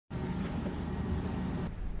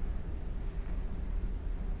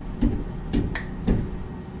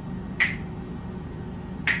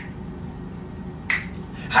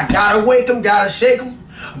I gotta wake 'em, gotta shake 'em.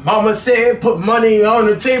 Mama said put money on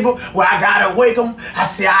the table, well I gotta wake 'em. I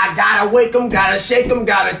said I gotta wake 'em, gotta shake 'em,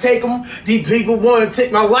 gotta take 'em. These people wanna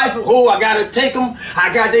take my life, oh I gotta take 'em.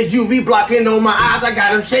 I got the UV blocking on my eyes, I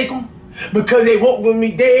gotta shake 'em. Because they woke with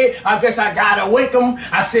me dead, I guess I gotta wake 'em.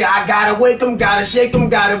 I said I gotta wake 'em, gotta shake 'em,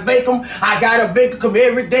 gotta bake 'em. I gotta bake 'em, come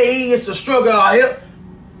every day, it's a struggle out here.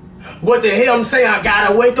 What the hell I'm saying? I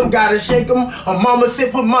gotta wake 'em, gotta shake 'em. Mama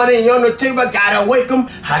said put money on the table, I gotta wake 'em.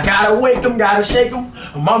 I gotta wake 'em, gotta shake 'em.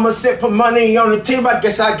 Mama said put money on the table, I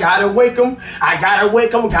guess I gotta wake 'em. I gotta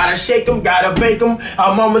wake 'em, gotta shake 'em, gotta bake 'em.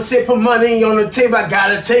 Mama said put money on the table, I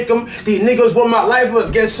gotta take 'em. These niggas want my life,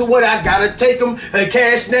 but guess what? I gotta take 'em.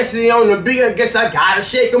 CashNasty on the beat, I guess I gotta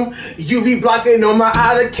shake 'em. UV blocking on my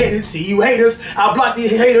eyes, I can't see you haters. I block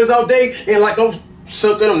these haters all day, and like I'm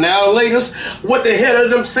sucking them now laters. What the hell are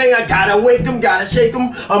them saying? I gotta wake 'em, gotta shake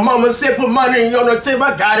 'em. Mama said put money on the table,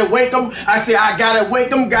 I gotta wake 'em. I said I gotta wake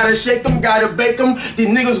 'em, gotta shake 'em, gotta bake 'em. These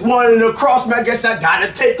niggas wanting to cross me, I guess I gotta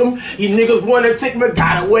take 'em. These niggas wanna take me,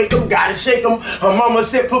 gotta wake 'em, gotta shake 'em. Mama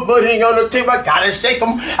said put money on the table, I gotta shake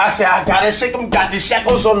 'em. I said I gotta shake 'em, got the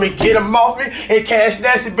shackles on me, get 'em off me. And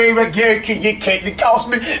CashNasty, baby, I guarantee you can't cost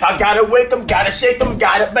me. I gotta wake 'em, gotta shake 'em,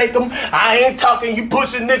 gotta bake 'em. I ain't talking you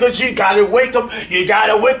pussy niggas, you gotta wake 'em. You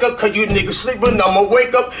gotta wake up, cause you niggas sleeping, I'ma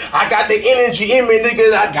wake up. I got the energy in me,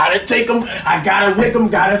 niggas, I gotta take 'em. I gotta wake 'em,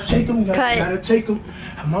 gotta shake 'em, gotta take 'em.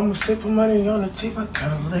 Mama said put money on the table,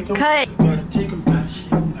 gotta wake 'em. Gotta take 'em, gotta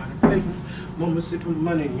shake 'em, gotta bake 'em. Mama said put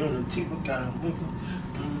money on the table, gotta wake 'em.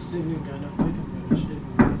 Mama said gotta wake 'em, gotta shake 'em,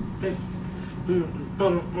 gotta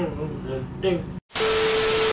bake 'em.